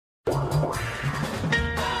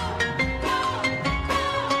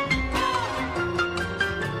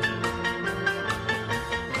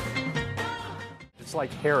It's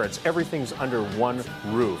like Harrods. Everything's under one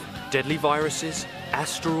roof. Deadly viruses,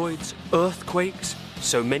 asteroids, earthquakes,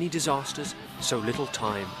 so many disasters, so little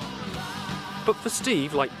time. But for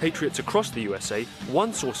Steve, like patriots across the USA,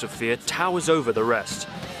 one source of fear towers over the rest.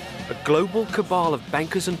 A global cabal of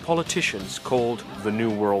bankers and politicians called The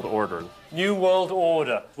New World Order. New World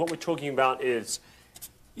Order. What we're talking about is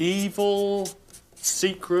evil,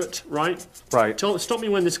 secret, right? Right. Stop me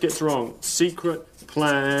when this gets wrong. Secret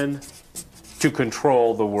plan To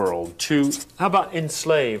control the world. How about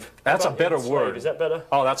enslave? That's How a about better enslave? word. Is that better?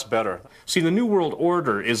 Oh, that's better. See, the New World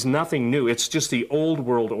Order is nothing new. It's just the old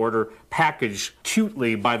world order packaged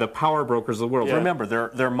cutely by the power brokers of the world. Yeah. Remember,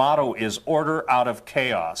 their motto is order out of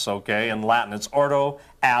chaos, okay? In Latin, it's ordo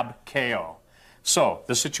ab chaos. So,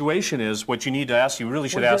 the situation is, what you need to ask, you really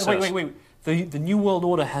should ask this. Wait. The New World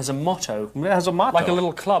Order has a motto. It has a motto. Like a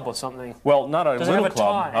little club or something. Well, not a Does it little have a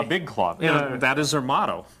club, tie? a big club. No. Yeah, that is their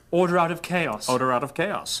motto. Order out of chaos. Order out of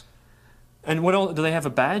chaos. And what else? Do they have a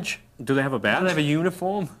badge? Do they have a badge? Do they have a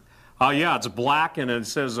uniform? Oh, yeah, it's black and it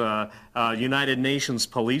says United Nations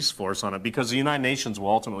Police Force on it, because the United Nations will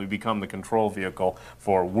ultimately become the control vehicle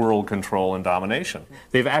for world control and domination.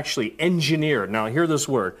 They've actually engineered, now hear this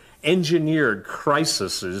word, engineered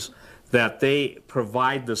crises that they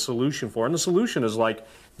provide the solution for. And the solution is like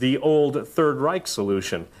the old Third Reich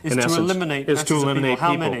solution. Is to eliminate people.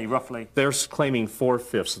 How many, roughly? They're claiming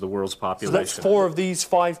 4/5 of the world's population. So that's 4 of these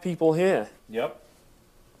 5 people here. Yep.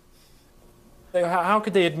 How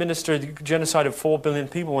could they administer the genocide of 4 billion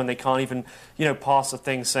people when they can't even, pass a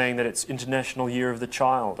thing saying that it's International Year of the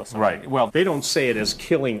Child or something? Right. Well, they don't say it as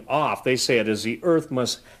killing off. They say it as the Earth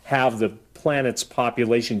must have the planet's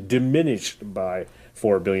population diminished by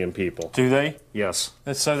 4 billion people. Do they? Yes.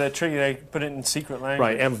 And so they put it in secret language.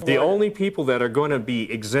 Right. And the only people that are going to be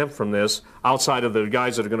exempt from this, outside of the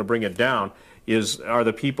guys that are going to bring it down, are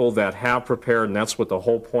the people that have prepared, and that's what the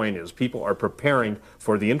whole point is. People are preparing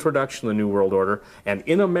for the introduction of the New World Order, and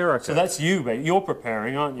in America... So that's you, mate. You're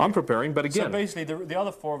preparing, aren't you? I'm preparing, but again... So basically, the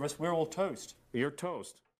other 4 of us, we're all toast. You're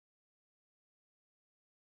toast.